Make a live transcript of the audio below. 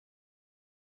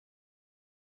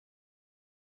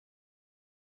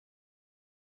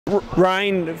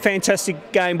Reyne,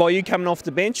 fantastic game by you coming off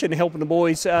the bench and helping the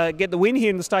boys get the win here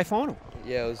in the state final.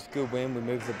 Yeah, it was a good win. We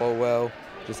moved the ball well.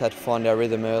 Just had to find our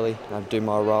rhythm early and do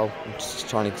my role. I'm just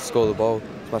trying to score the ball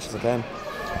as much as I can.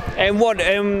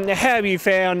 And how have you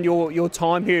found your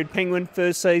time here at Penguin,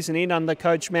 first season in under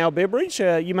Coach Mal Beveridge?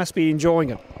 You must be enjoying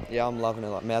it. Yeah, I'm loving it.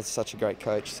 Like, Mal's such a great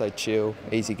coach, so chill,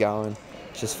 easy going.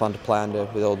 It's just fun to play under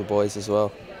with all the boys as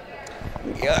well.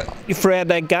 Throughout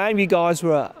that game, you guys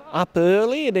were up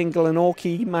early, and then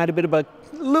Glenorchy made a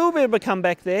little bit of a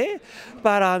comeback there,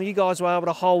 but you guys were able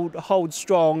to hold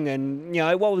strong. And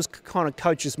what was kind of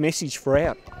coach's message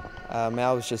throughout?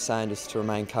 Mal was just saying just to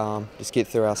remain calm, just get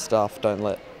through our stuff,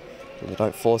 don't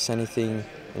force anything,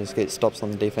 and just get stops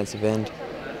on the defensive end.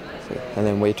 And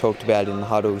then we talked about in the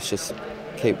huddles, just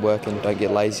keep working, don't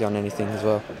get lazy on anything as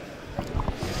well.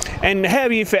 And how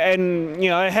have you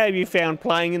found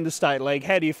playing in the state league?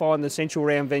 How do you find the central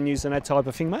round venues and that type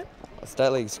of thing, mate? The state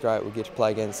league's great. We get to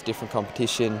play against different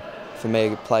competition. For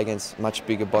me, I play against much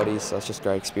bigger bodies, so it's just a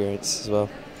great experience as well.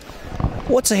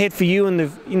 What's ahead for you in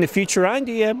the future, Reyne?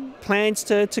 Do you have plans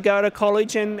to go to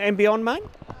college and beyond, mate?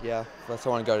 Yeah, first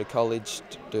I want to go to college,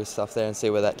 do stuff there and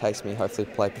see where that takes me, hopefully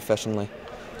play professionally.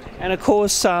 And of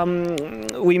course,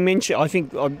 we mentioned, I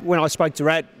think when I spoke to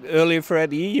Rat earlier throughout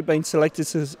the year, you've been selected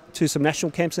to some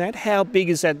national camps and that. How big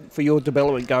is that for your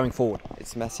development going forward?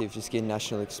 It's massive, just getting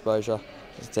national exposure.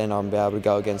 Then I'll be able to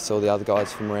go against all the other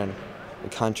guys from around the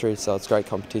country, so it's great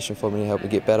competition for me to help me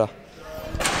get better.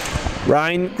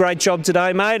 Reyne, great job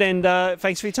today, mate, and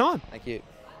thanks for your time. Thank you.